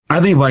I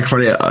think Black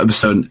Friday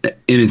episode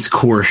in its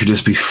core should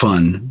just be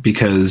fun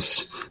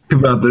because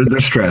people out there,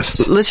 they're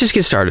stressed. Let's just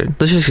get started.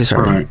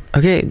 Right.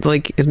 Okay,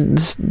 like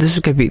this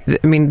is gonna be.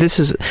 I mean, this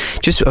is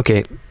just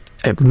okay.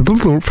 Okay, let's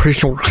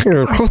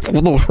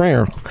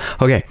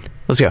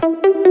go.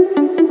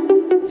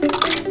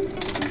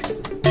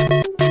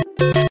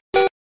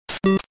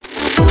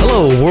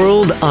 Hello,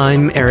 world.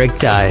 I'm Eric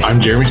Dye.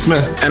 I'm Jeremy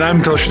Smith. And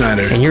I'm Phil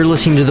Schneider. And you're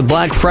listening to the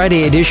Black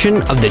Friday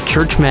edition of the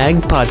Church Mag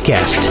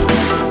podcast.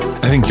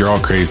 I think you're all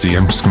crazy.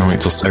 I'm just going to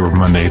wait till Cyber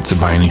Monday to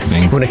buy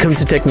anything. When it comes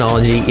to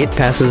technology, it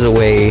passes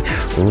away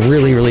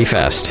really, really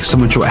fast. So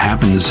much of what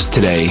happens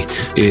today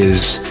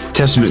is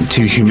testament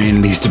to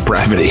humanity's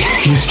depravity.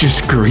 It's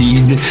just greed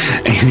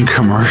and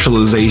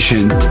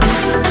commercialization.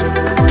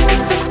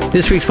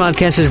 This week's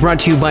podcast is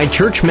brought to you by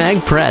Church Mag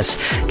Press.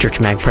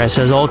 Church Mag Press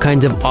has all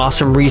kinds of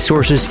awesome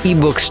resources,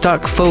 ebooks,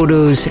 stock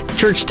photos,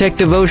 church tech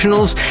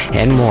devotionals,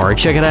 and more.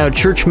 Check it out,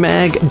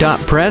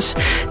 churchmag.press.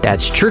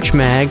 That's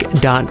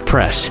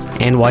churchmag.press.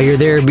 And while you're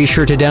there, be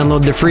sure to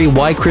download the free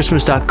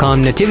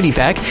whychristmas.com nativity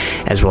pack,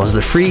 as well as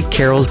the free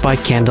Carols by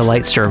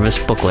Candlelight Service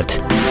booklet.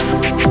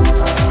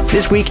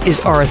 This week is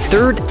our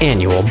third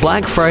annual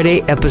Black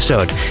Friday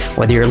episode.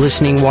 Whether you're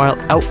listening while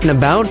out and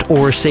about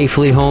or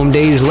safely home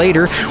days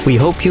later, we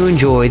hope you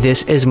enjoy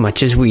this as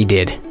much as we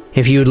did.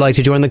 If you would like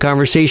to join the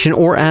conversation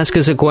or ask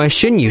us a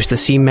question, use the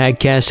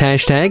CMAGcast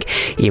hashtag,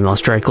 email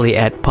us directly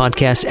at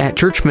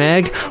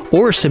podcast@churchmag,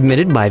 or submit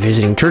it by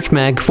visiting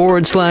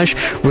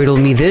churchmag.com/riddle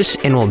me this,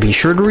 and we'll be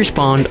sure to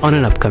respond on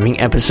an upcoming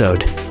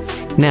episode.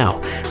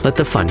 Now, let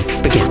the fun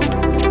begin.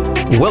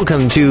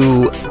 Welcome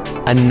to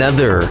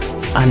another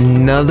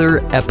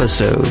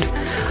episode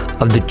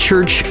of the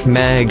Church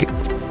Mag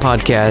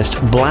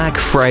podcast Black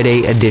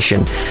Friday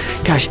edition.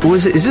 Gosh,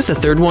 is this the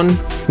third one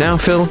now,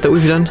 Phil, that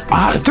we've done?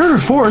 Third or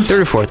fourth.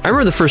 I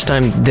remember the first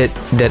time that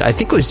I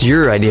think was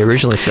your idea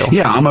originally, Phil.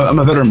 Yeah, I'm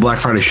a veteran Black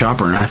Friday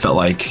shopper, and I felt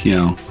like,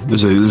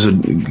 there's a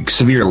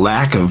severe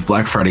lack of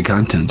Black Friday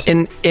content.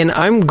 And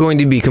I'm going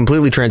to be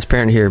completely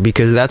transparent here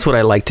because that's what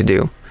I like to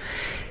do.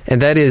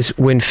 And that is,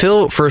 when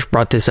Phil first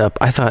brought this up,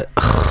 I thought,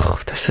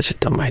 oh, that's such a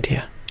dumb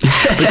idea.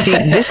 But see,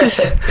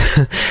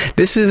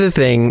 this is the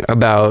thing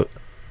about,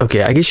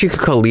 okay, I guess you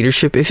could call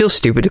leadership. It feels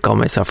stupid to call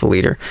myself a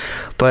leader,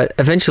 but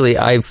eventually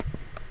I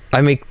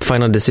make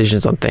final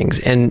decisions on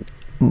things, and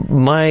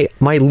my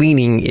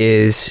leaning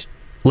is,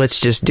 let's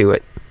just do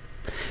it,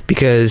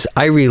 because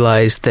I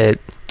realize that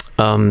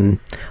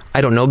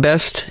I don't know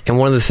best, and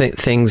one of the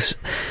things,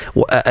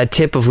 a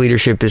tip of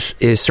leadership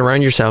is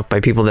surround yourself by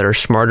people that are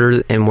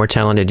smarter and more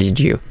talented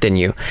than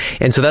you,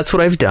 and so that's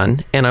what I've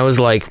done, and I was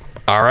like,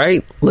 all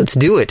right, let's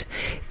do it.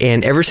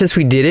 And ever since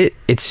we did it,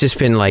 it's just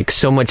been like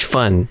so much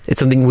fun. It's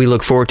something we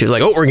look forward to. It's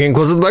like, oh, we're getting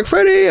close to the Black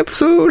Friday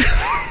episode.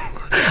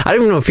 I don't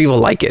even know if people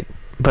like it,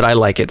 but I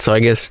like it. So I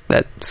guess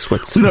that's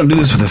what's... We don't do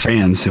this for the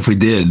fans. If we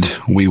did,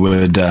 we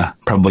would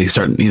probably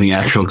start giving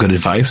actual good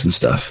advice and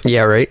stuff.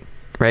 Yeah, right.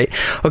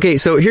 Okay,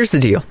 so here's the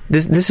deal.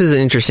 This is an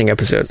interesting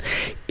episode.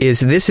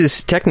 This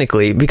is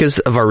technically, because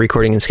of our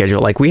recording and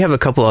schedule, like we have a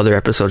couple other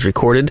episodes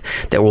recorded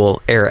that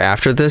will air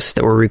after this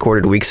that were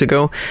recorded weeks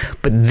ago.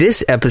 But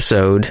this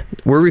episode,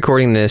 we're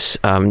recording this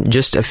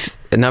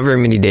not very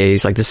many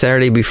days, like the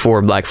Saturday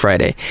before Black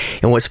Friday.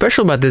 And what's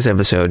special about this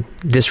episode,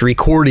 this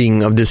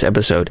recording of this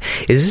episode,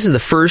 is this is the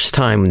first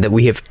time that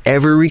we have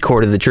ever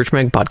recorded the Church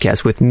Mag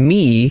podcast with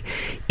me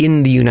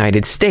in the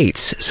United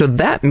States. So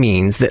that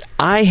means that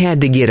I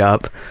had to get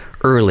up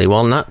early.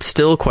 Well, not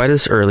still quite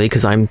as early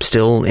because I'm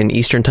still in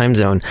Eastern time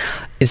zone.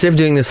 Instead of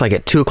doing this like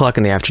at 2 o'clock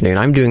in the afternoon,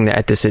 I'm doing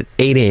at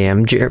 8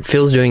 a.m.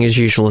 Phil's doing his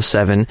usual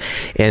 7,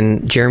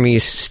 and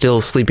Jeremy's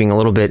still sleeping a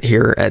little bit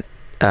here at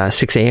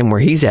 6 a.m. where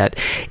he's at.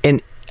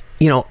 And,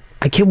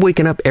 I kept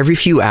waking up every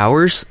few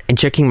hours and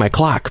checking my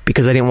clock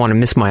because I didn't want to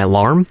miss my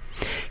alarm.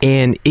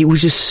 And it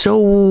was just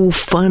so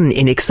fun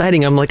and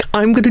exciting. I'm like,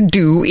 I'm going to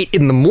do it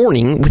in the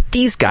morning with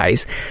these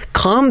guys,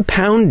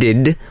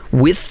 compounded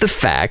with the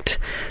fact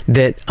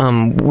that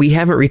we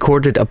haven't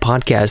recorded a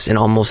podcast in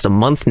almost a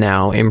month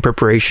now in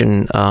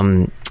preparation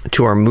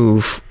to our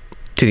move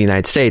to the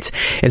United States.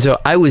 And so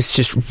I was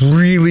just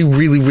really,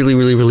 really, really,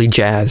 really, really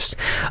jazzed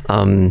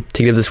to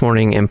get up this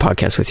morning and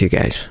podcast with you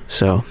guys.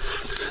 So...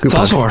 It's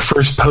also our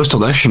first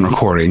post-election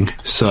recording,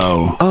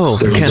 so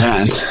there's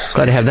that.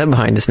 Glad to have that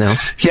behind us now.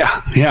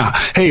 Yeah.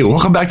 Hey,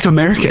 welcome back to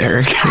America,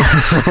 Eric.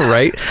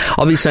 Right?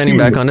 I'll be signing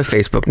back onto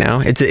Facebook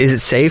now. Is it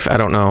safe? I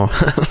don't know.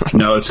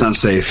 No, it's not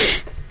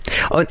safe.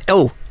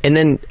 Oh, and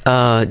then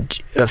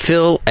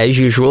Phil, as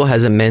usual,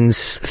 has a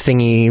men's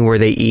thingy where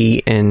they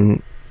eat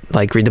and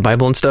read the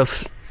Bible and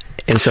stuff.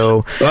 And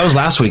so... Well, that was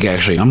last week,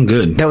 actually. I'm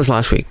good. That was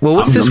last week. Well,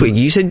 what's this week?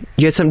 You said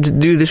you had something to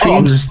do this week?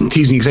 I'm just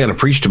teasing because I got to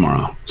preach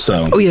tomorrow.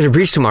 So. Oh, you had to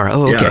preach tomorrow.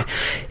 Oh, okay.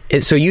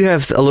 Yeah. So you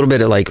have a little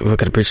bit of I got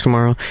to preach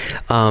tomorrow.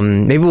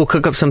 Maybe we'll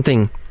cook up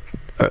something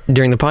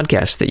during the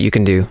podcast that you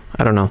can do.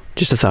 I don't know.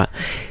 Just a thought.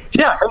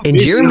 Yeah. And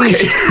Jeremy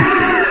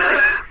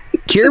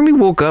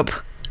woke up.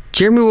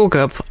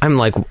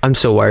 I'm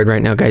so wired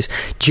right now, guys.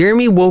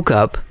 Jeremy woke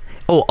up.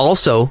 Oh,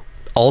 also,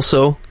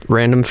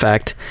 random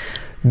fact,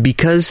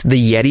 because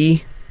the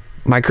Yeti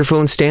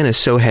microphone stand is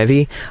so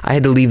heavy, I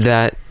had to leave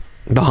that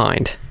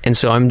behind. And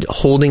so I'm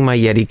holding my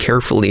Yeti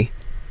carefully.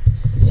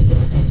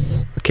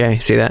 Okay,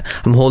 see that?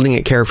 I'm holding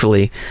it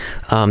carefully,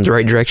 the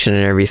right direction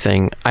and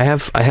everything. I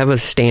have a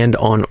stand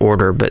on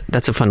order, but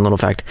that's a fun little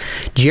fact.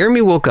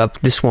 Jeremy woke up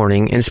this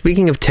morning, and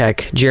speaking of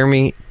tech,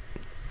 Jeremy,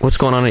 what's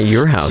going on at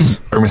your house?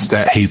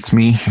 Thermostat hates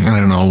me, and I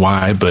don't know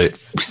why, but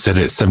we set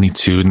it at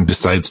 72 and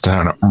decides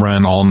to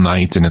run all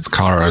night, and it's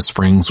Colorado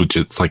Springs, which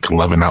it's like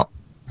 11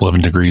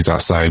 degrees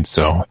outside,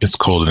 so it's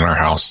cold in our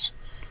house.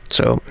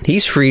 So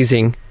he's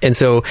freezing, and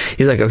so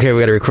he's like, okay, we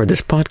got to record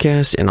this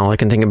podcast, and all I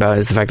can think about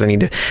is the fact that I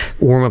need to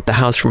warm up the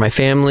house for my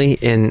family.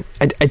 And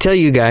I tell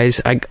you guys,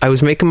 I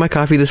was making my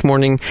coffee this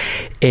morning,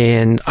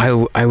 and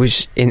I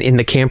was in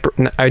the camper.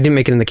 I didn't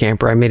make it in the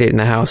camper. I made it in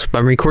the house. But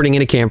I'm recording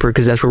in a camper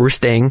because that's where we're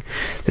staying.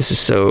 This is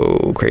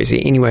so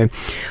crazy. Anyway,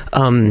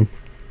 I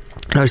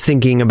was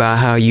thinking about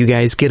how you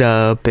guys get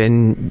up,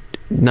 and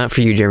not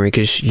for you, Jeremy,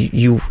 because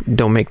you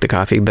don't make the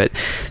coffee, but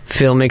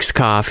Phil makes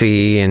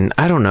coffee, and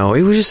I don't know.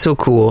 It was just so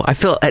cool. I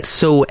felt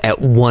at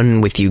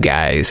one with you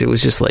guys. It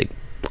was just like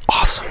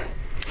awesome.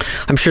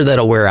 I'm sure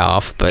that'll wear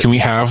off, but can we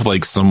have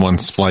like someone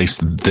splice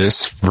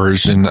this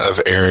version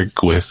of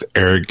Eric with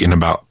Eric in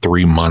about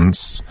 3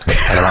 months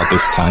at about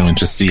this time and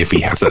just see if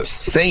he has the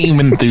same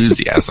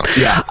enthusiasm?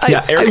 Yeah,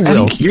 Eric, I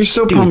think you're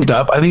so pumped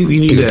up. I think we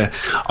need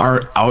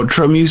our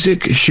outro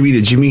music should be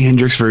the Jimi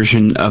Hendrix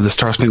version of the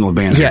Star Spangled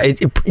Banner.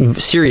 Yeah,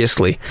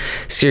 seriously,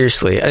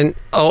 and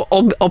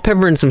I'll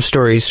pepper in some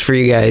stories for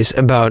you guys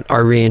about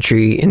our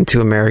reentry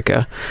into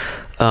America.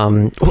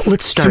 Well,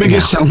 let's start. Make it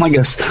sound like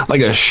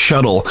a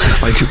shuttle,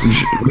 like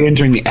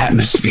re-entering the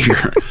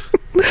atmosphere.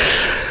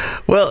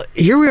 Well,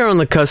 here we are on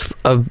the cusp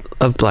of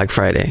Black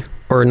Friday,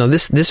 or no,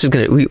 this is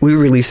gonna we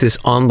release this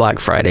on Black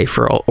Friday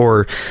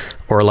or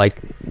like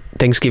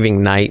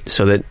Thanksgiving night,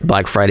 so that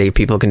Black Friday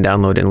people can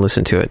download and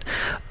listen to it.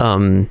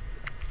 And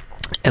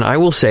I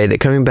will say that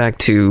coming back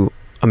to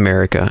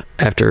America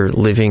after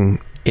living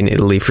in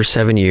Italy for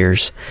 7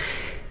 years,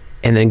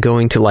 and then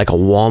going to like a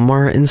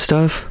Walmart and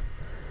stuff.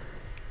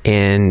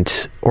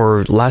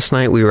 Or last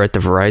night we were at the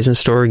Verizon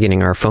store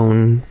getting our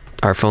phone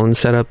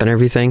set up and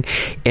everything.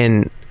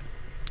 And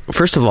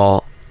first of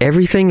all,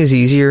 everything is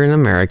easier in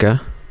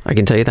America. I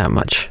can tell you that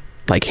much.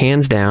 Like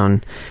hands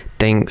down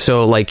thing.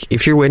 So like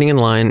if you're waiting in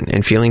line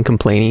and feeling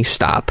complainy,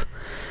 stop.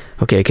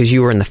 Okay, because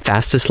you are in the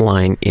fastest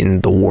line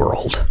in the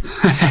world.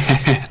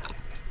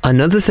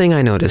 Another thing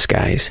I noticed,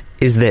 guys,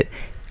 is that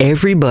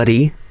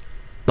everybody,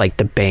 like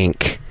the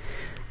bank,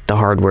 the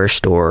hardware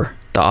store,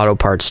 the auto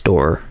parts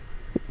store,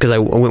 because I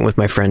went with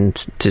my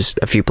friends to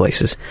a few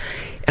places,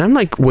 and I'm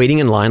like waiting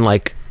in line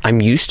like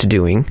I'm used to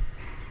doing,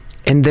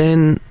 and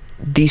then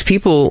these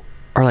people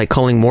are like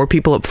calling more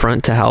people up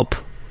front to help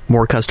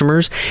more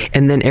customers,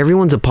 and then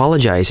everyone's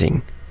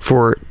apologizing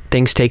for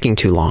things taking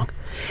too long,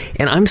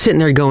 and I'm sitting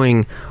there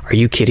going, are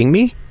you kidding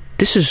me?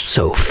 This is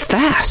so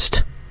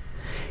fast.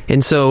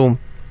 And so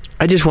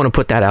I just want to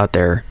put that out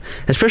there,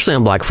 especially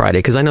on Black Friday,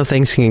 because I know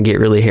things can get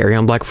really hairy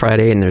on Black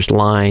Friday, and there's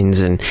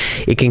lines, and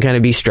it can kind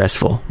of be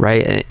stressful,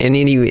 right? And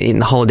in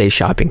the holiday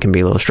shopping can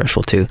be a little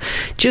stressful too.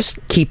 Just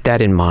keep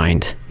that in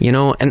mind,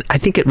 and I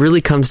think it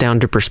really comes down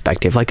to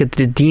perspective. Like at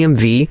the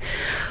DMV,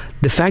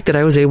 the fact that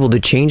I was able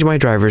to change my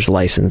driver's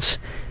license,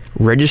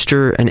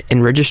 register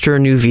a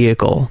new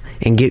vehicle,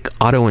 and get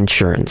auto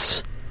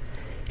insurance,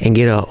 and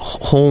get a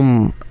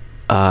home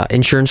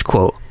insurance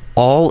quote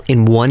all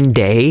in one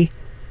day,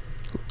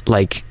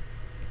 like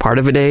part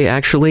of a day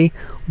actually,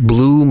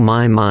 blew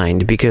my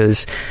mind,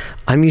 because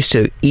I'm used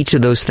to each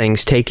of those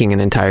things taking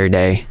an entire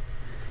day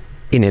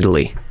in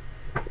Italy.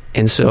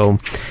 And so,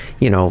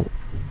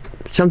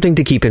 something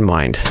to keep in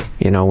mind,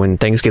 when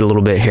things get a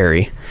little bit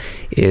hairy,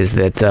 is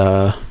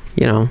that,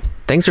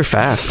 things are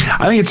fast.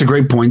 I think it's a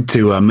great point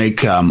to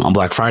make on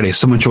Black Friday.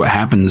 So much of what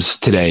happens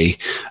today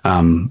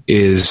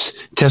is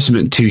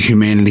testament to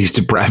humanity's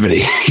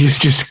depravity. It's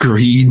just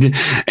greed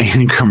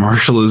and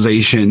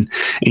commercialization.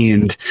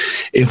 And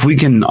if we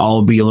can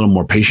all be a little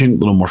more patient, a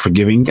little more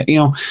forgiving,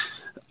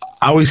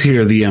 I always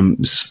hear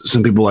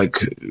some people like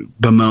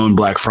bemoan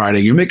Black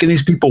Friday. You're making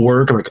these people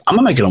work. I'm like, I'm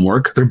not making them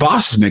work. Their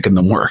boss is making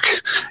them work,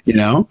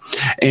 And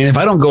if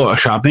I don't go out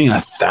shopping,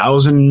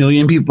 1,000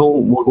 million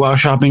people will go out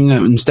shopping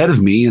instead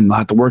of me, and they'll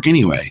have to work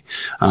anyway.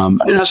 I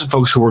know some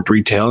folks who worked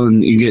retail,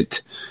 and you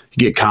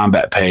get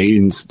combat pay,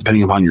 and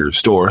depending upon your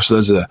store. So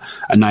there's a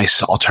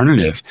nice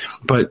alternative,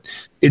 but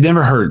it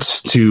never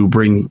hurts to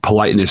bring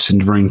politeness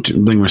and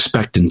bring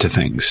respect into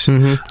things.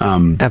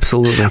 Mm-hmm.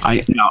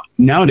 Absolutely.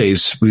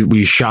 Nowadays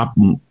we shop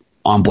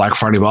on Black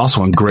Friday, but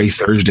also on Gray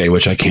Thursday,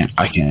 which I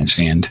can't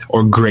stand,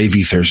 or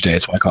Gravy Thursday.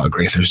 That's why I call it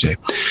Gray Thursday.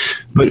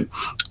 But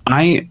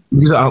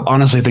because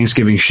honestly,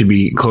 Thanksgiving should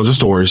be close the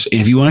stores.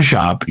 And if you want to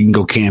shop, you can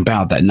go camp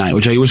out that night,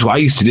 which was what I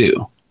used to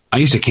do. I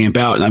used to camp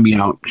out and I'd be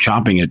out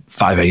shopping at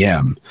 5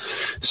 a.m.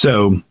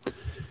 So,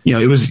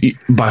 it was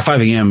by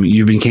 5 a.m.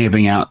 You've been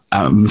camping out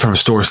in front of a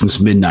store since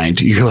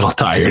midnight. You're a little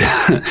tired.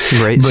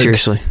 Right.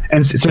 Seriously.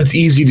 And so it's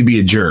easy to be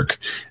a jerk.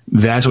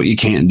 That's what you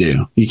can't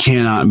do. You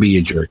cannot be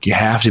a jerk. You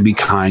have to be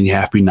kind. You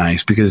have to be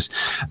nice, because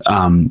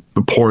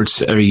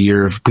reports every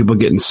year of people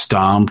getting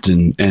stomped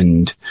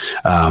and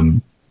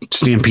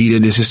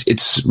stampeded.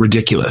 It's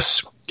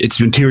ridiculous. It's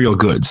material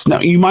goods. Now,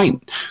 you might,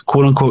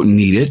 quote unquote,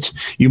 need it.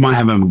 You might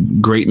have a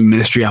great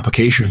ministry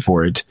application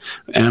for it.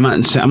 And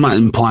I'm not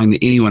implying that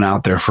anyone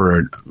out there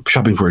for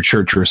shopping for a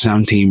church or a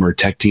sound team or a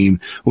tech team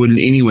would in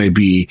any way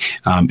be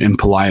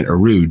impolite or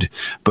rude,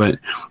 but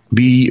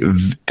be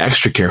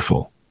extra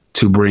careful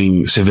to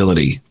bring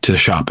civility to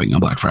shopping on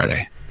Black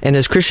Friday. And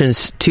as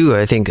Christians too,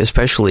 I think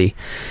especially,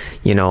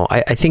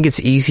 I think it's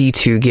easy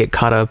to get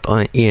caught up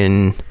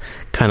in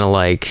kind of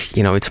like,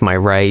 it's my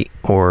right,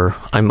 or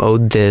I'm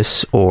owed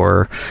this,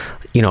 or,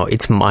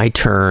 it's my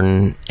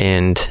turn.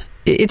 And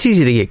it's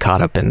easy to get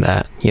caught up in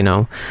that,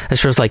 as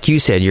far as like you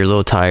said, you're a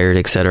little tired,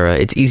 etc.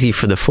 It's easy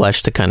for the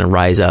flesh to kind of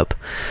rise up.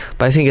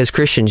 But I think as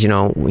Christians,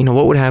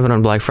 what would happen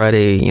on Black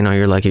Friday?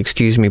 You're like,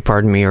 excuse me,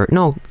 pardon me, or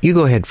no, you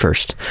go ahead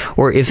first.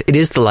 Or if it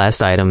is the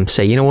last item,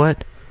 say, you know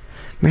what?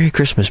 Merry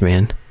Christmas,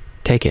 man.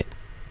 Take it,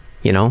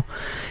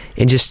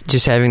 and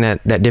just having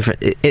that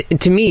different,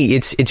 to me,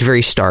 it's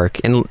very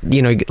stark. And,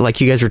 like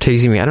you guys were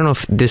teasing me, I don't know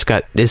if this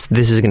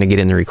is going to get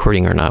in the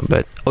recording or not,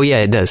 but, oh yeah,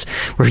 it does.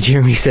 Where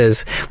Jeremy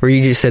says, where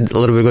you just said a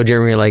little bit ago,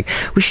 Jeremy, you're like,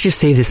 we should just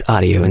save this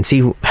audio and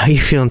see how you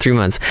feel in 3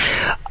 months.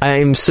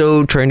 I'm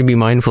so trying to be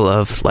mindful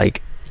of,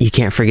 like, you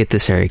can't forget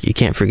this, Eric. You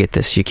can't forget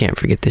this. You can't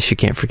forget this. You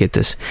can't forget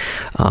this.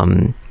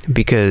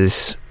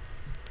 Because,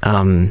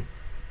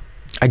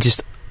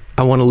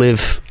 I want to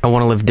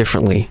live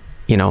differently,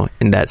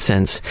 in that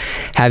sense.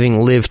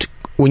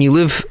 When you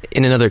live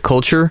in another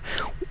culture,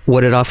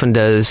 what it often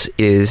does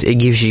is it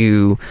gives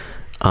you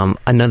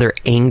another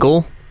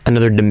angle,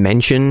 another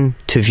dimension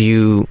to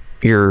view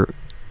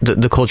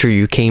the culture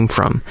you came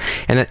from,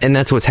 and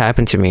that's what's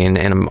happened to me.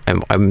 And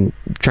I'm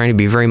trying to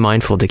be very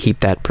mindful to keep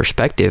that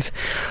perspective,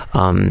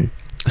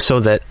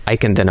 so that I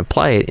can then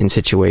apply it in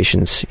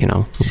situations,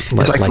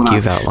 like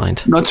you've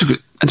outlined. No, that's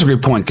a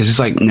good point, because it's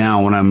like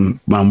now when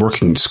I'm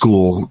working in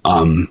school,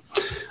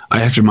 I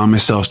have to remind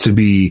myself to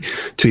be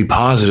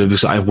positive,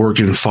 because I've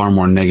worked in far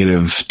more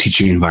negative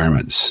teaching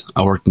environments.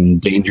 I worked in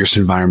dangerous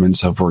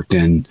environments. I've worked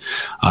in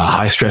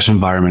high stress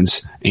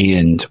environments,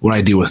 and what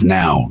I deal with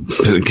now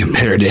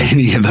compared to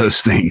any of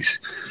those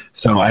things.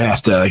 So you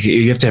have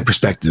to have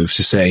perspective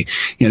to say,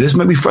 this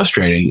might be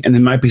frustrating, and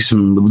there might be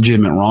some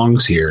legitimate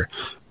wrongs here,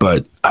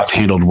 but I've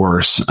handled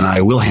worse, and I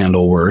will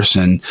handle worse,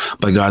 and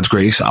by God's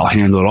grace, I'll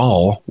handle it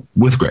all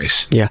with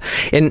grace. Yeah,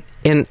 and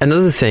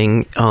another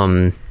thing,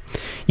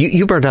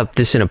 you brought up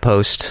this in a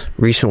post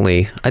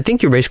recently. I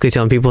think you're basically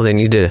telling people they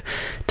need to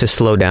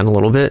slow down a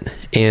little bit,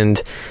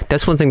 and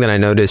that's one thing that I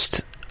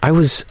noticed. I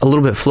was a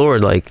little bit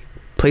floored. Like,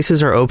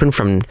 places are open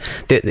from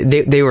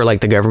they were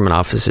like the government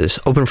offices,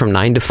 open from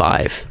 9 to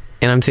 5,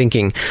 and I'm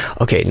thinking,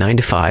 okay, 9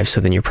 to 5, so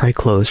then you're probably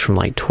closed from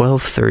like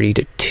 12:30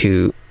 to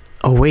 2.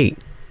 Oh wait.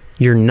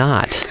 You're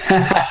not.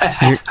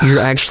 You're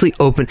actually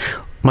open.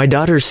 My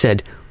daughter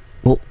said,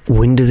 well,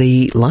 when do they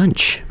eat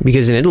lunch?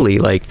 Because in Italy,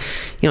 like,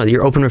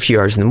 you're open a few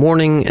hours in the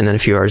morning and then a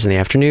few hours in the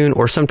afternoon.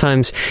 Or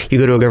sometimes you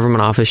go to a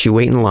government office, you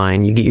wait in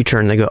line, you get your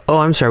turn, and they go, oh,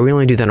 I'm sorry, we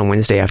only do that on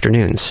Wednesday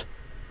afternoons.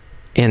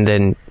 And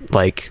then,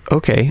 like,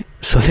 okay.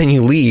 So then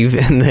you leave,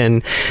 and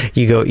then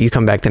you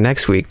come back the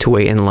next week to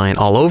wait in line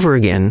all over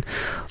again,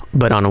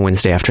 but on a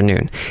Wednesday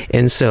afternoon.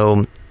 And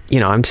so,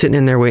 I'm sitting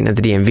in there waiting at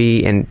the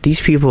DMV, and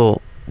these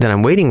people that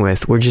I'm waiting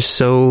with, we're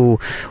so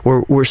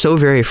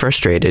very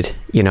frustrated,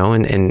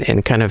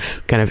 and kind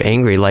of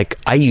angry, like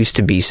I used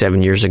to be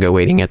 7 years ago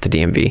waiting at the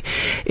DMV,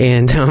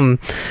 and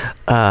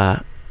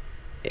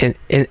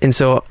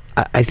so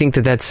I think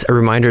that's a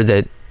reminder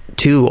that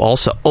too.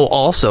 Also, a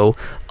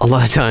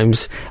lot of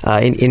times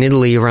in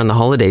Italy around the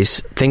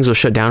holidays, things will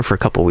shut down for a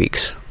couple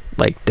weeks.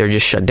 Like, they're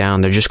just shut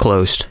down, they're just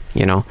closed,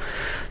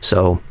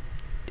 So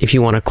if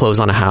you want to close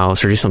on a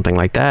house or do something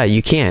like that,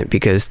 you can't,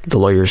 because the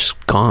lawyer's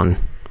gone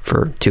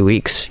for 2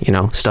 weeks,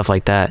 stuff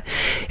like that.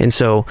 And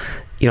so,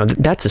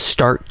 that's a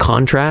stark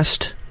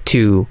contrast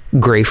to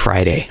Gray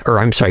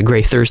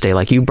Thursday,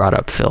 like you brought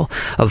up, Phil,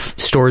 of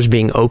stores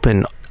being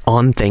open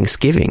on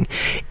Thanksgiving.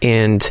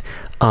 And,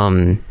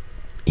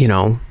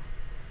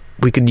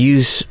 we could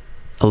use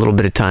a little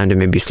bit of time to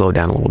maybe slow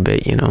down a little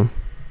bit,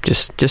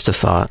 just a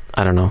thought.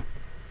 I don't know.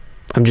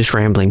 I'm just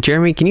rambling.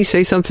 Jeremy, can you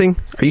say something?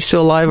 Are you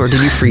still alive, or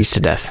did you freeze to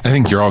death? I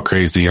think you're all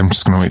crazy. I'm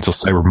just going to wait till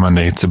Cyber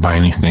Monday to buy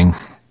anything.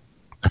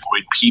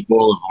 Avoid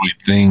people, avoid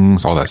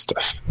things, all that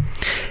stuff.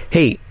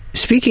 Hey,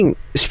 speaking,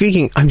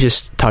 I'm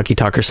just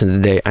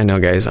talkerson today. I know,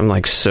 guys. I'm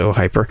like so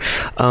hyper.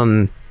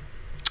 Okay.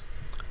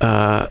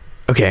 I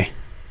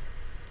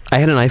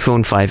had an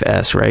iPhone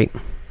 5S, right?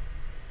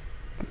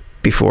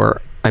 Before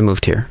I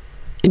moved here.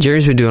 And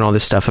Jerry's been doing all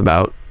this stuff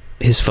about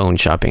his phone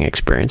shopping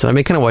experience. And I've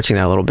been kind of watching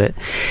that a little bit.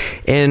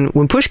 And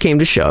when push came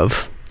to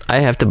shove,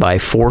 I have to buy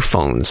 4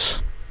 phones,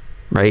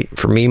 right?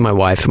 For me, my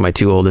wife, and my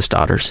 2 oldest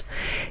daughters.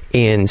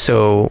 And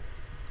so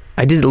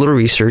I did a little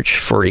research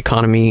for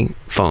economy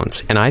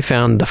phones, and I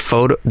found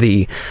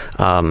the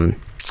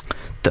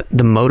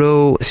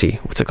Moto. Let's see,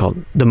 what's it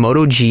called? The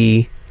Moto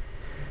G.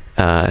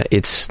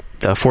 It's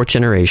the 4th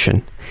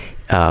generation,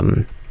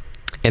 and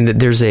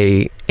there's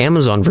a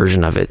Amazon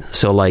version of it.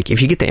 So like,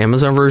 if you get the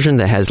Amazon version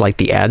that has like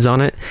the ads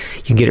on it,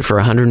 you can get it for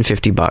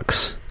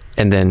 $150,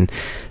 and then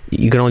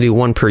you can only do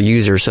one per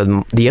user.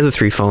 So the other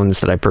 3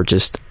 phones that I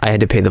purchased, I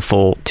had to pay the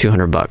full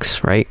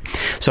 $200, right?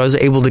 So I was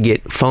able to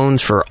get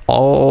phones for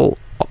all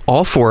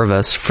 4 of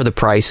us for the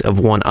price of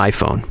one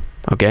iPhone.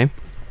 Okay.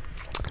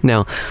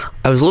 Now,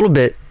 I was a little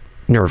bit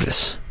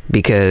nervous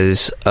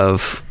because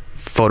of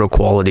photo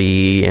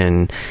quality,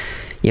 and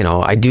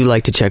I do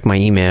like to check my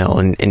email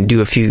and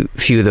do a few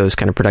of those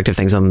kind of productive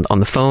things on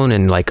the phone,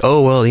 and like,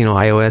 oh well,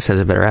 iOS has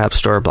a better app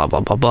store, blah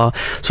blah blah blah.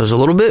 So I was a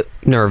little bit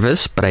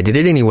nervous, but I did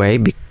it anyway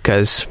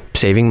because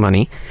saving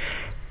money.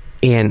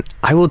 And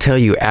I will tell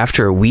you,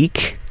 after a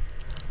week,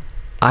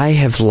 I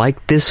have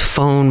liked this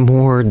phone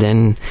more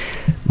than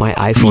my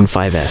iPhone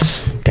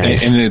 5S,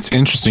 guys. And it's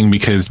interesting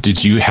because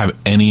did you have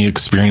any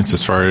experience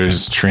as far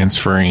as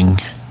transferring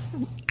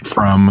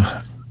from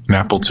an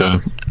Apple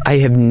to?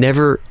 I've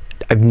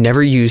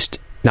never used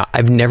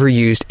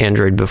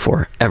Android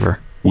before, ever.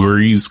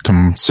 Worries,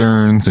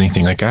 concerns,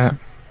 anything like that?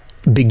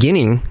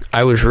 Beginning,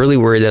 I was really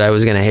worried that I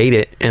was going to hate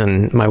it,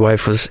 and my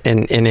wife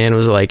and Ann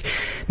was like,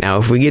 now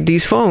if we get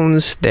these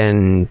phones,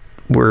 then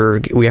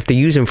we have to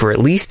use them for at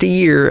least a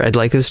year. I'd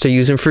like us to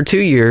use them for 2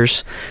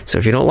 years. So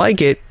if you don't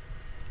like it,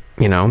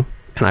 and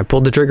I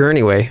pulled the trigger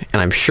anyway,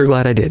 and I'm sure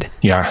glad I did.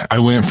 Yeah, I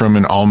went from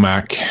an all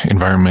Mac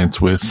environment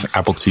with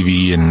Apple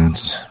TV and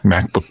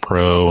MacBook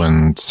Pro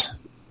and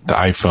the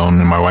iPhone,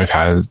 and my wife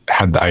had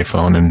the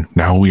iPhone, and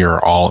now we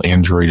are all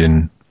Android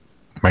and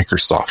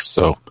Microsoft.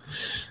 So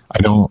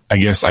I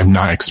guess I've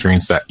not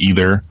experienced that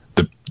either.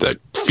 The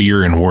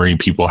fear and worry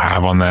people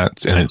have on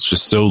that, and it's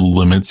just so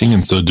limiting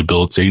and so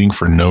debilitating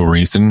for no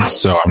reason.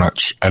 So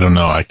I don't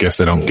know. I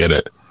guess I don't get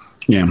it.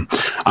 Yeah.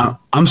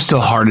 I'm still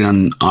hard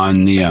on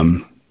the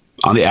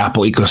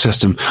Apple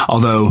ecosystem.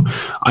 Although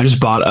I just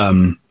bought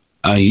a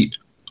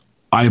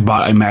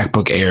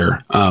MacBook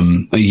Air,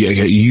 a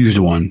used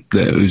one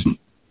that was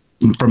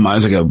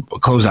like a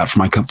closeout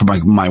for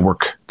my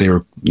work. They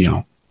were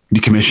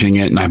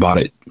decommissioning it, and I bought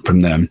it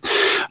from them.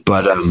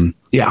 But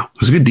yeah, it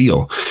was a good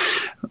deal.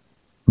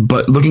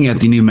 But looking at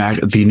the new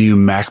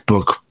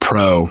MacBook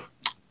Pro,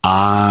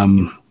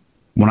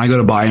 when I go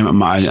to buy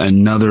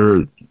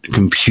another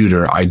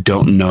computer, I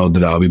don't know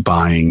that I'll be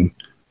buying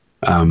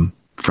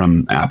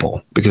from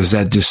Apple, because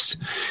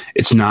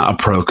it's not a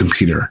pro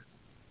computer.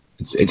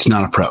 It's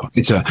not a pro.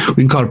 We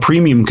can call it a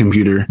premium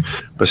computer,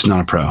 but it's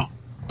not a pro.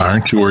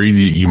 Aren't you worried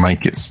you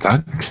might get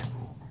stuck?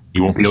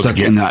 You won't be able to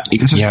get in that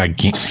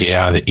ecosystem.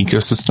 Yeah, the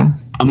ecosystem.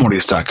 I'm already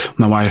stuck.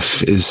 My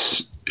wife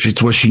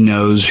it's what she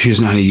knows. She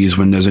doesn't know how to use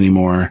Windows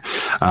anymore.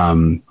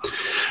 And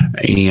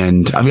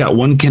I've got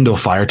one Kindle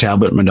Fire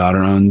tablet my daughter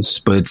owns,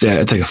 but it's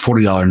like a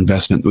 $40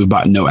 investment. We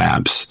bought no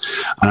apps,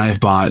 and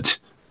I've bought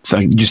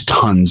just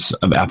tons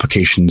of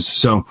applications.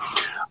 So,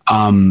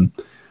 and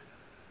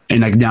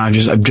like now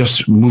I've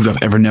just moved off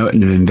Evernote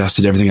and have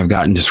invested everything I've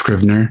got into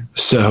Scrivener.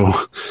 So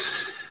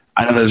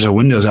I know there's a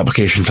Windows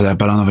application for that,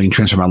 but I don't know if I can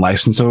transfer my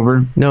license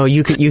over. No,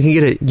 you can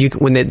get it.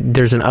 When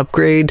there's an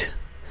upgrade.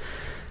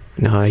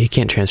 No, you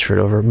can't transfer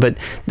it over, but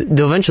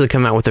they'll eventually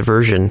come out with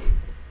a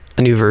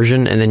new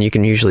version, and then you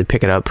can usually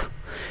pick it up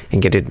and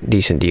get a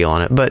decent deal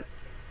on it. But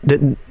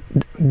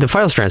the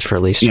files transfer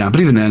at least. Yeah, but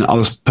even then, I'll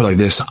just put it like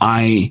this: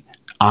 I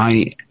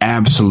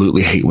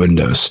absolutely hate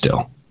Windows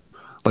still.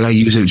 Like, I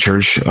use it at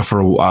church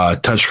for a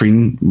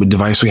touchscreen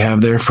device we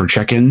have there for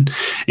check-in,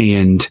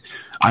 and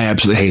I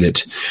absolutely hate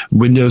it.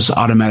 Windows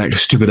automatic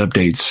stupid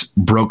updates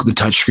broke the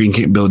touchscreen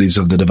capabilities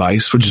of the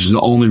device, which is the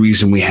only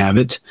reason we have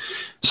it.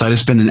 So I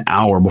just spend an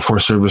hour before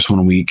service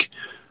one week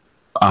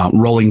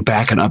rolling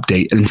back an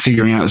update and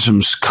figuring out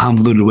some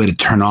convoluted way to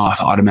turn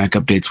off automatic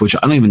updates, which I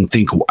don't even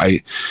think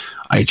I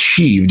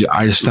achieved.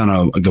 I just found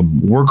a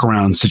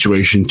workaround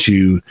situation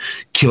to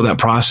kill that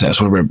process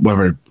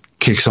whenever it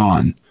kicks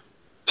on.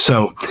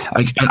 So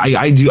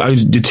I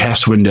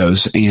detest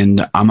Windows,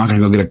 and I'm not going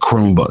to go get a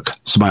Chromebook,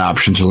 so my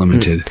options are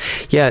limited.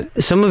 Yeah,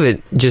 some of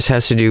it just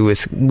has to do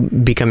with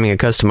becoming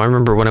accustomed. I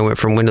remember when I went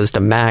from Windows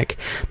to Mac,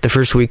 the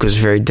first week was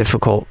very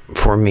difficult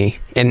for me.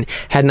 And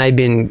hadn't I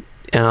been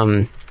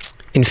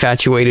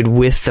infatuated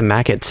with the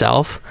Mac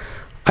itself,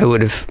 I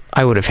would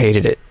have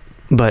hated it.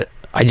 But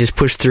I just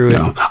pushed through it.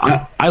 No,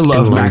 I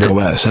love Mac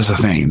OS. That's the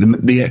thing.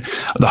 The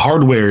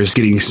hardware is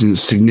getting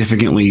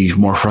significantly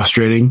more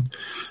frustrating.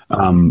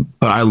 But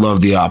I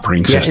love the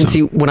operating system. Yeah, and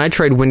see, when I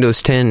tried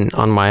Windows 10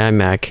 on my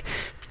iMac,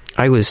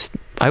 I was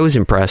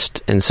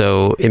impressed, and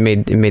so it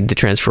made the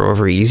transfer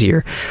over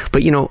easier.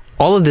 But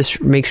all of this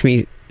reminds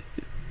me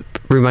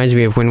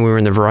of when we were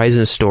in the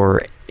Verizon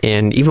store,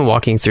 and even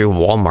walking through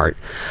Walmart,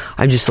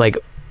 I'm just like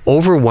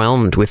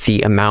overwhelmed with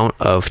the amount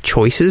of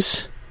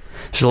choices.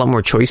 There's a lot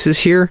more choices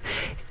here,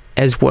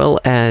 as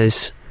well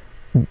as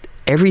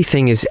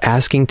everything is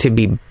asking to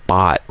be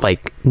bought,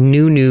 like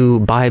new,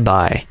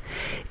 buy.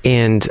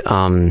 And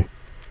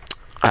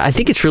I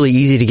think it's really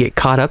easy to get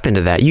caught up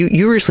into that.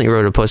 You recently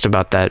wrote a post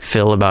about that,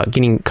 Phil, about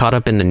getting caught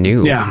up in the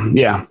new.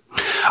 Yeah.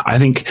 I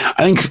think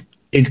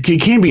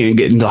it can be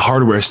get into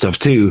hardware stuff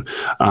too.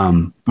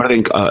 But I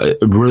think it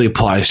really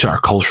applies to our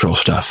cultural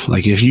stuff.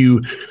 Like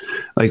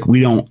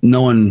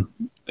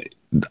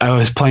I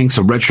was playing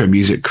some retro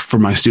music for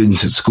my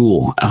students at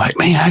school. I'm like,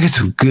 man, I got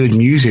some good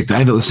music that I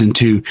haven't listened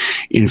to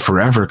in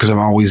forever because I'm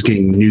always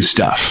getting new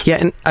stuff. Yeah,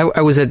 and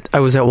I was at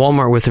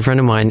Walmart with a friend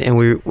of mine, and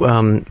we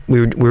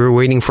were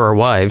waiting for our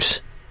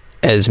wives,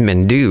 as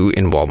men do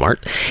in Walmart,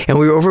 and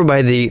we were over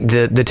by the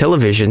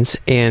televisions,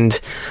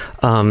 and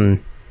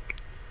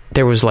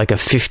there was like a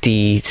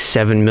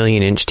 57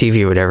 million inch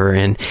TV or whatever,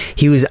 and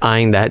he was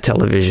eyeing that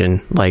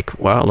television like,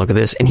 wow, look at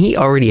this. And he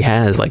already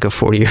has like a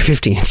 40 or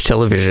 50 inch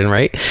television,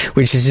 right?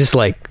 Which is just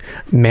like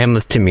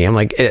mammoth to me. I'm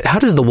like, how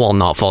does the wall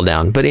not fall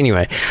down? But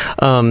anyway,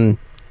 and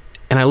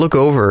I look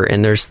over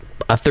and there's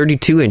a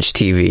 32 inch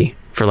TV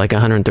for like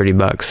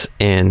 $130,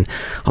 and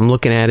I'm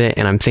looking at it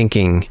and I'm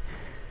thinking,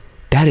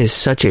 that is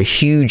such a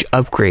huge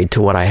upgrade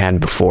to what I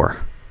had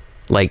before.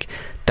 Like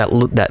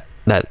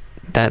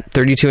that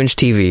 32-inch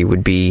TV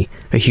would be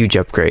a huge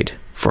upgrade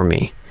for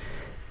me.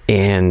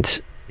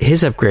 And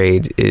his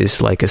upgrade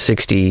is like a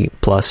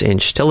 60-plus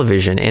inch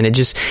television. And it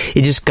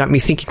just got me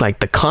thinking, like,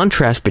 the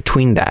contrast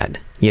between that,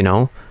 you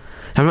know?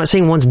 I'm not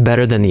saying one's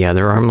better than the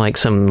other, or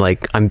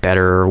I'm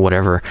better or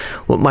whatever.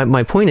 Well,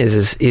 my point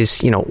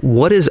is, you know,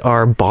 what is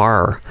our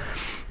bar,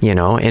 you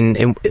know, and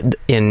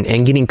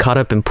getting caught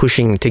up in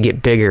pushing to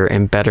get bigger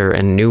and better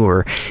and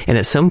newer. And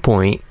at some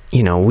point,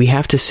 you know, we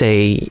have to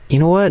say, you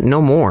know what,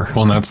 no more.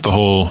 Well, and that's the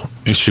whole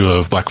issue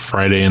of Black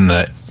Friday, and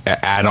the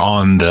add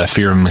on the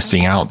fear of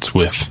missing out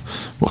with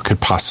what could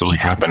possibly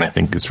happen. I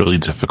think it's really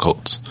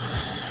difficult.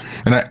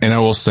 And I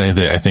will say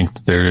that I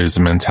think there is a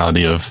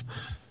mentality of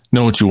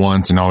know what you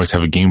want and always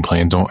have a game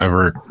plan.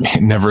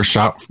 Never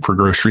shop for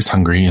groceries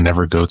hungry, and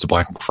never go to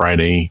Black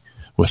Friday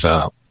with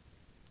a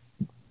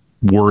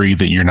worry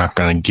that you're not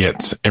going to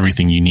get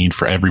everything you need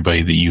for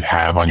everybody that you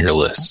have on your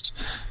list.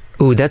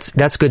 Ooh, that's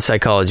good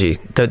psychology.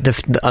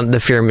 The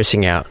fear of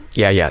missing out.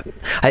 Yeah.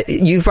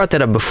 You've brought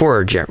that up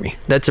before, Jeremy.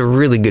 That's a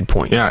really good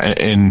point. Yeah,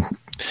 and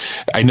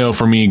I know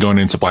for me going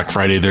into Black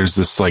Friday, there's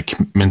this like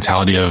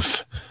mentality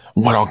of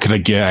what all could I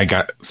get? I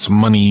got some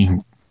money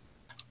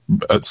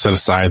set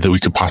aside that we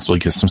could possibly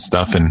get some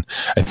stuff, and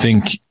I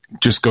think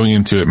just going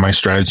into it, my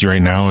strategy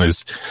right now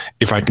is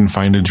if I can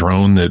find a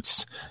drone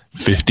that's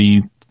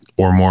 50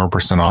 or more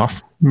 %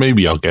 off,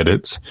 maybe I'll get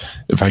it.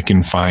 If I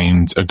can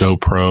find a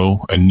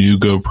new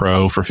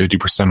GoPro for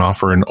 50%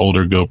 off, or an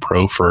older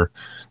GoPro for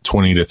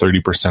 20 to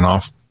 30%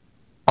 off,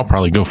 I'll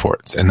probably go for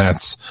it. And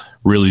that's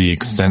really the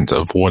extent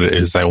of what it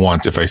is I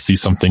want. If I see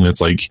something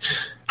that's like,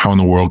 how in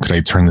the world could I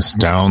turn this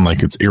down?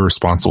 Like, it's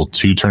irresponsible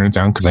to turn it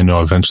down because I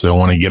know eventually I'll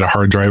want to get a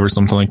hard drive or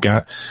something like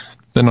that,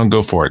 then I'll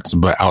go for it.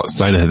 But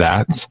outside of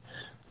that,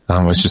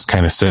 it's just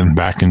kind of sitting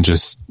back and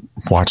just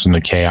watching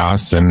the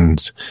chaos,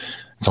 and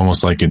it's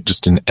almost like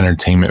just an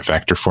entertainment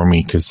factor for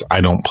me because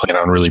I don't plan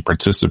on really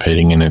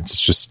participating in it.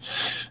 It's just,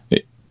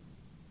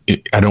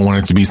 I don't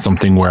want it to be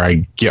something where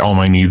I get all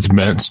my needs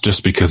met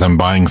just because I'm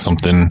buying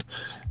something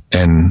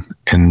and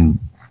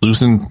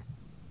losing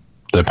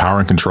the power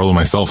and control of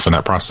myself in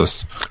that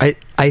process.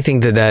 I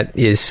think that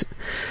is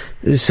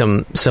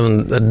some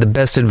of the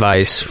best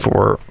advice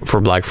for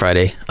Black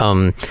Friday.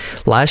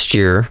 Last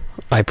year,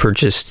 I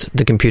purchased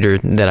the computer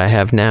that I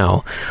have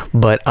now,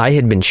 but I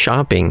had been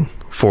shopping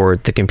for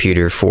the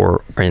computer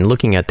and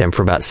looking at them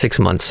for about 6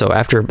 months. So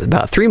after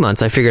about 3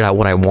 months, I figured out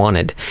what I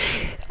wanted.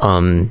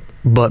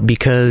 But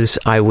because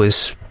I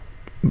was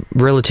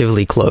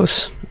relatively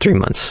close, 3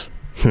 months,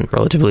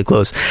 relatively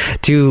close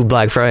to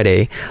Black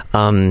Friday,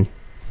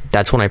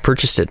 that's when I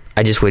purchased it.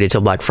 I just waited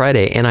till Black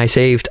Friday, and I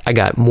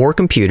got more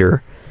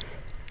computer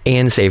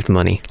and saved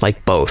money,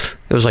 like both.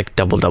 It was like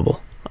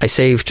double. I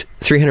saved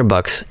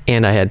 $300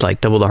 and I had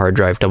like double the hard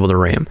drive, double the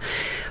RAM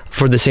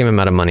for the same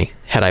amount of money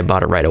had I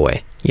bought it right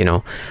away, you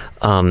know?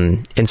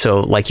 And so,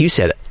 like you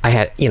said, I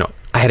had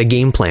a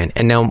game plan,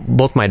 and now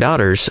both my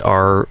daughters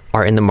are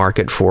in the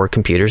market for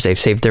computers. They've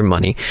saved their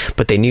money,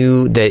 but they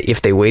knew that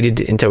if they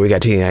waited until we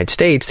got to the United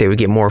States, they would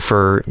get more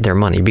for their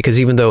money, because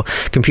even though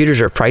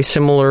computers are priced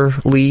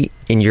similarly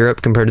in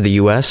Europe compared to the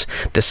US,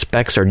 the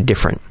specs are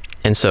different.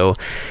 And so,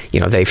 you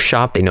know, they've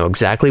shopped, they know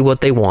exactly what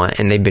they want,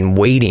 and they've been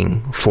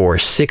waiting for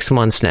 6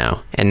 months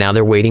now. And now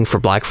they're waiting for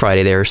Black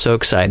Friday. They're so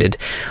excited.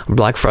 On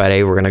Black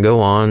Friday, we're going to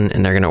go on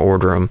and they're going to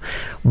order them.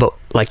 But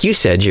like you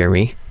said,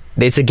 Jeremy,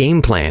 it's a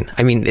game plan.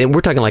 I mean, we're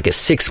talking like a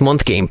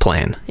 6-month game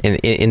plan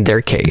in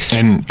their case.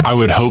 And I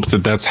would hope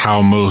that that's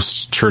how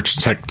most church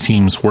tech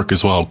teams work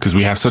as well, because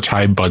we have such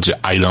high budget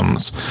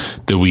items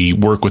that we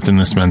work within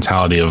this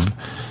mentality of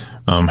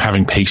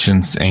having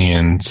patience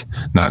and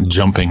not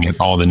jumping at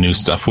all the new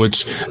stuff,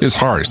 which is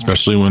hard,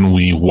 especially when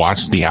we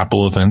watch the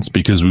Apple events,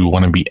 because we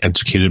want to be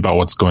educated about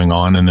what's going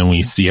on. And then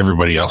we see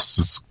everybody else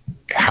is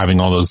having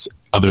all those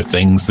other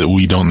things that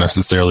we don't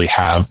necessarily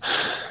have.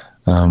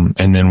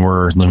 And then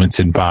we're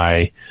limited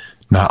by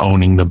not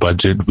owning the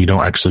budget. We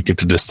don't actually get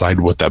to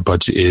decide what that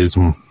budget is.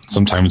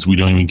 sometimes we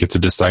don't even get to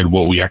decide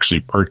what we actually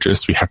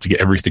purchase. We have to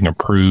get everything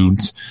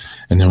approved,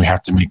 and then we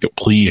have to make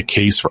a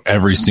case for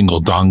every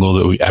single dongle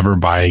that we ever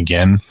buy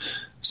again.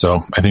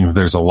 So I think that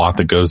there's a lot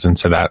that goes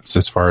into that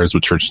as far as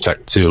with Church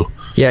Tech too.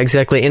 Yeah,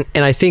 exactly. And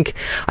I think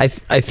a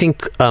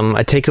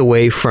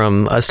takeaway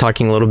from us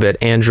talking a little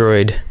bit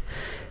Android,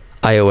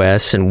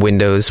 iOS, and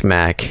Windows,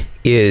 Mac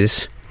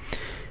is,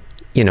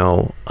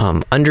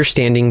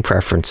 understanding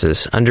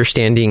preferences,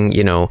 understanding,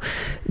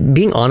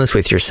 being honest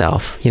with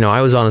yourself.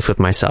 I was honest with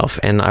myself,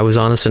 and I was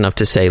honest enough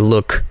to say,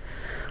 look,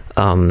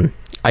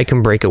 I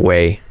can break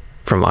away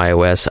from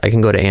iOS. I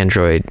can go to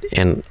Android,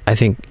 and I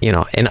think,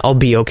 and I'll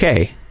be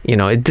okay.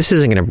 This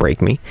isn't going to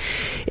break me.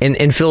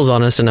 And Phil's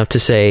honest enough to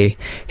say,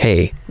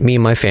 hey, me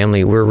and my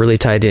family, we're really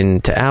tied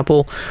into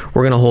Apple.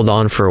 We're going to hold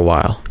on for a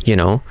while,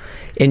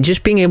 and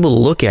just being able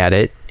to look at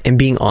it and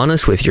being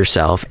honest with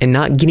yourself and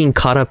not getting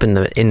caught up in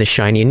the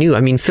shiny and new. I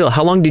mean, Phil,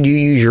 how long did you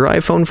use your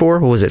iPhone for?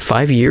 What was it,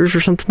 5 years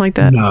or something like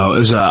that? No, it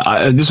was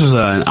this was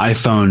an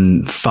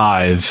iPhone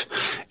 5,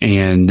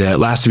 and it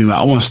lasted me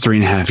about almost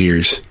 3.5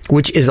 years.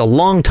 Which is a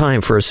long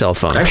time for a cell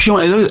phone.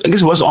 Actually, I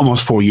guess it was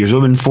almost 4 years. It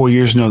would have been 4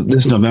 years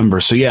this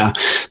November. So yeah,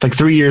 like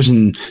 3 years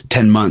and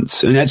 10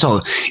 months. And that's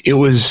all. It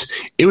was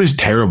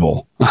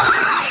terrible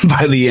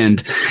by the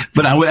end.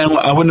 But I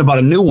wouldn't have bought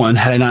a new one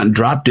had I not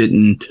dropped it,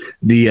 and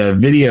the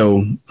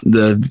video,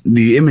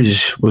 the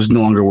image was no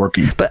longer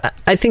working. But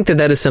I think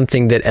that is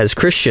something that as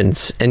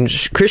Christians and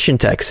Christian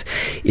techs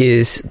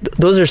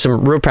those are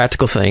some real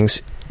practical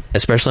things,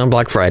 especially on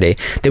Black Friday,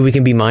 that we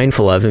can be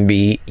mindful of and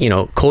be,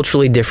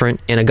 culturally different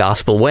in a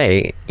gospel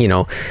way.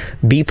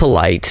 Be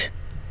polite,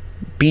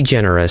 be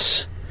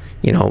generous,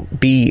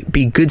 be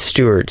good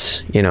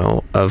stewards,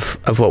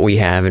 of what we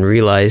have, and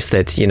realize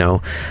that,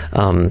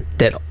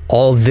 that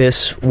all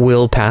this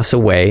will pass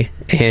away.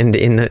 And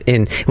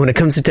when it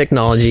comes to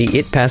technology,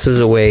 it passes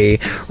away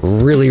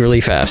really,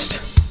 really fast.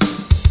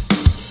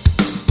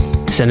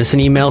 Send us an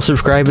email,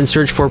 subscribe, and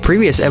search for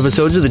previous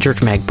episodes of the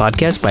Church Mag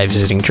podcast by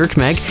visiting Church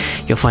Mag.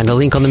 You'll find a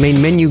link on the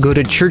main menu. Go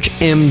to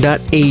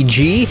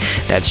churchm.ag.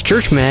 That's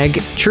Church Mag,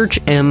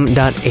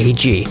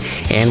 churchm.ag.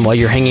 And while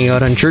you're hanging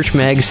out on Church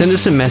Mag, send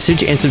us a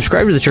message and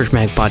subscribe to the Church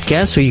Mag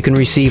podcast so you can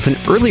receive an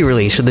early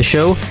release of the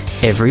show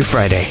every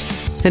Friday.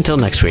 Until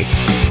next week.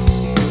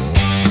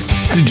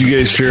 Did you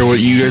guys share what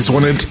you guys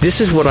wanted? This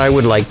is what I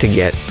would like to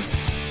get.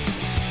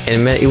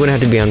 And it wouldn't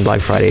have to be on Black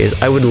Friday.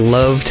 I would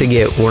love to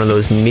get one of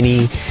those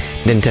mini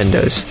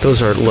Nintendos.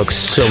 Those look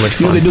so much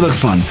fun. They do look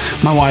fun.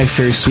 My wife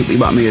very sweetly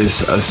bought me a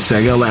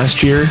Sega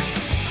last year.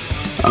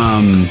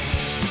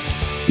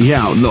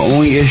 Yeah, the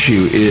only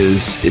issue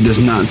is it does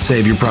not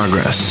save your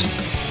progress.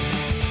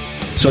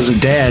 So as a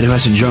dad who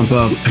has to jump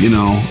up,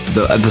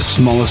 at the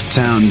smallest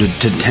town to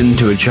tend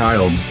to a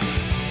child,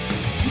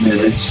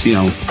 it's,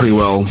 pretty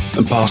well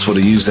impossible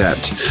to use that.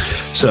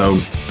 So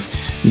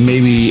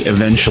maybe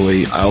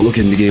eventually I'll look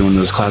into getting one of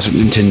those classic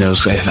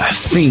Nintendos. I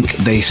think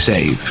they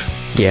save.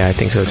 Yeah, I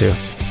think so too.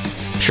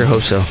 Sure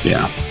hope so.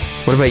 Yeah.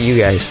 What about you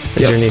guys?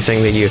 Is there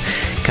anything that you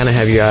kind of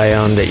have your eye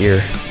on that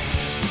you're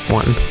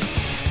wanting?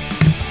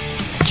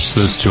 Just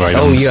those two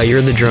items. Oh yeah,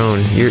 you're the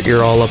drone.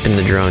 You're all up in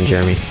the drone,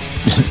 Jeremy.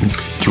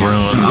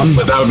 Drone.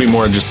 But that would be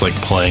more just like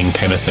playing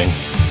kind of thing.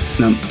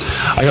 No.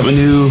 I got my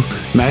new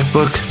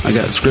MacBook. I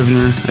got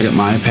Scrivener. I got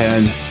my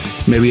iPad.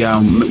 Maybe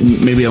I'll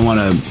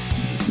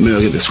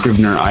get the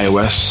Scrivener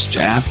iOS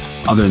app.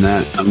 Other than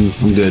that, I'm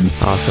good.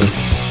 Awesome.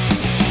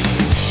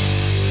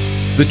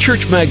 The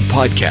Church Mag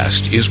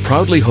podcast is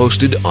proudly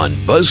hosted on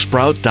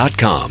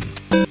Buzzsprout.com.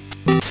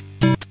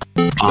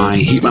 I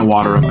heat my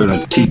water up in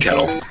a tea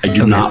kettle. I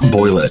do not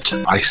boil it.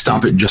 I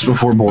stop it just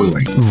before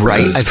boiling.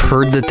 Right. I've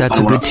heard that's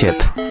a good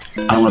tip. I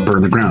don't want to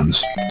burn the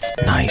grounds.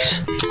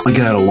 Nice. I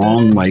get out a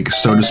long,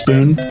 soda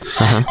spoon,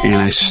 and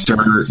I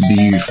stir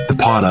the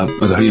pot up,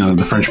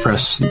 the French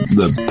press,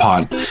 the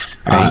pot,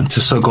 to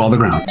soak all the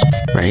grounds.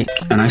 Right.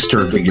 And I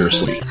stir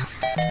vigorously.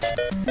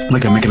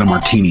 Like I'm making a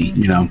martini,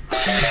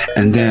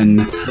 and then,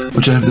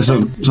 which I have this,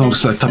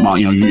 talking about,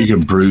 you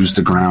can bruise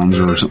the grounds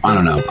or something. I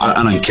don't know.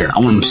 I don't care. I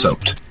want them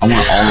soaked. I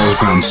want all those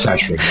grounds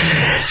saturated.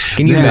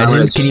 Can you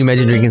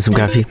imagine drinking some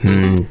coffee?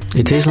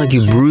 It tastes like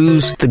you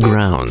bruised the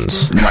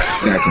grounds. Right,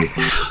 exactly.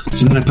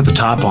 So then I put the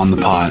top on the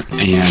pot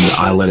and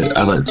I let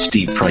it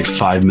steep for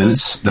 5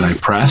 minutes. Then I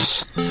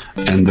press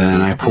and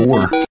then I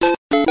pour.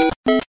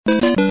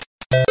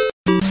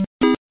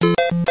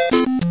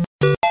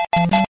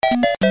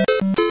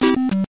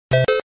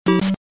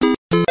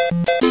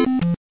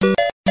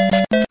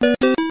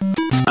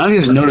 I don't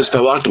even notice, but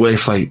I walked away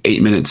for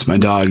 8 minutes. My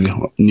dog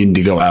needed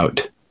to go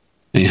out.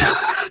 Yeah.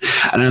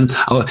 And then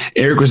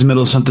Eric was in the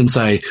middle of something,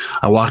 so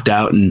I walked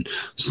out and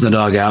sent the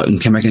dog out and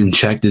came back in and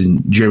checked,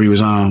 and Jeremy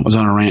was on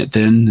a rant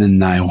then,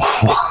 and I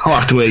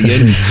walked away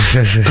again,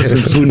 put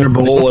some food in her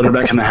bowl, let her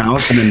back in the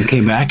house, and then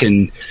came back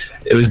and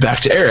it was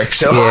back to Eric.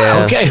 So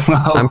okay,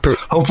 well,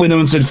 hopefully no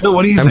one said, Phil,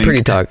 what do you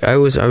think? I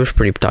was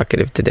pretty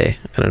talkative today.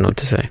 I don't know what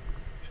to say.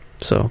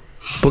 So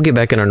we'll get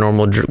back in our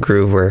normal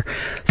groove where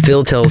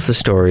Phil tells the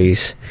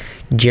stories,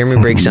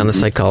 Jeremy breaks down the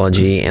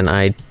psychology, and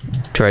I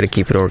try to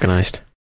keep it organized.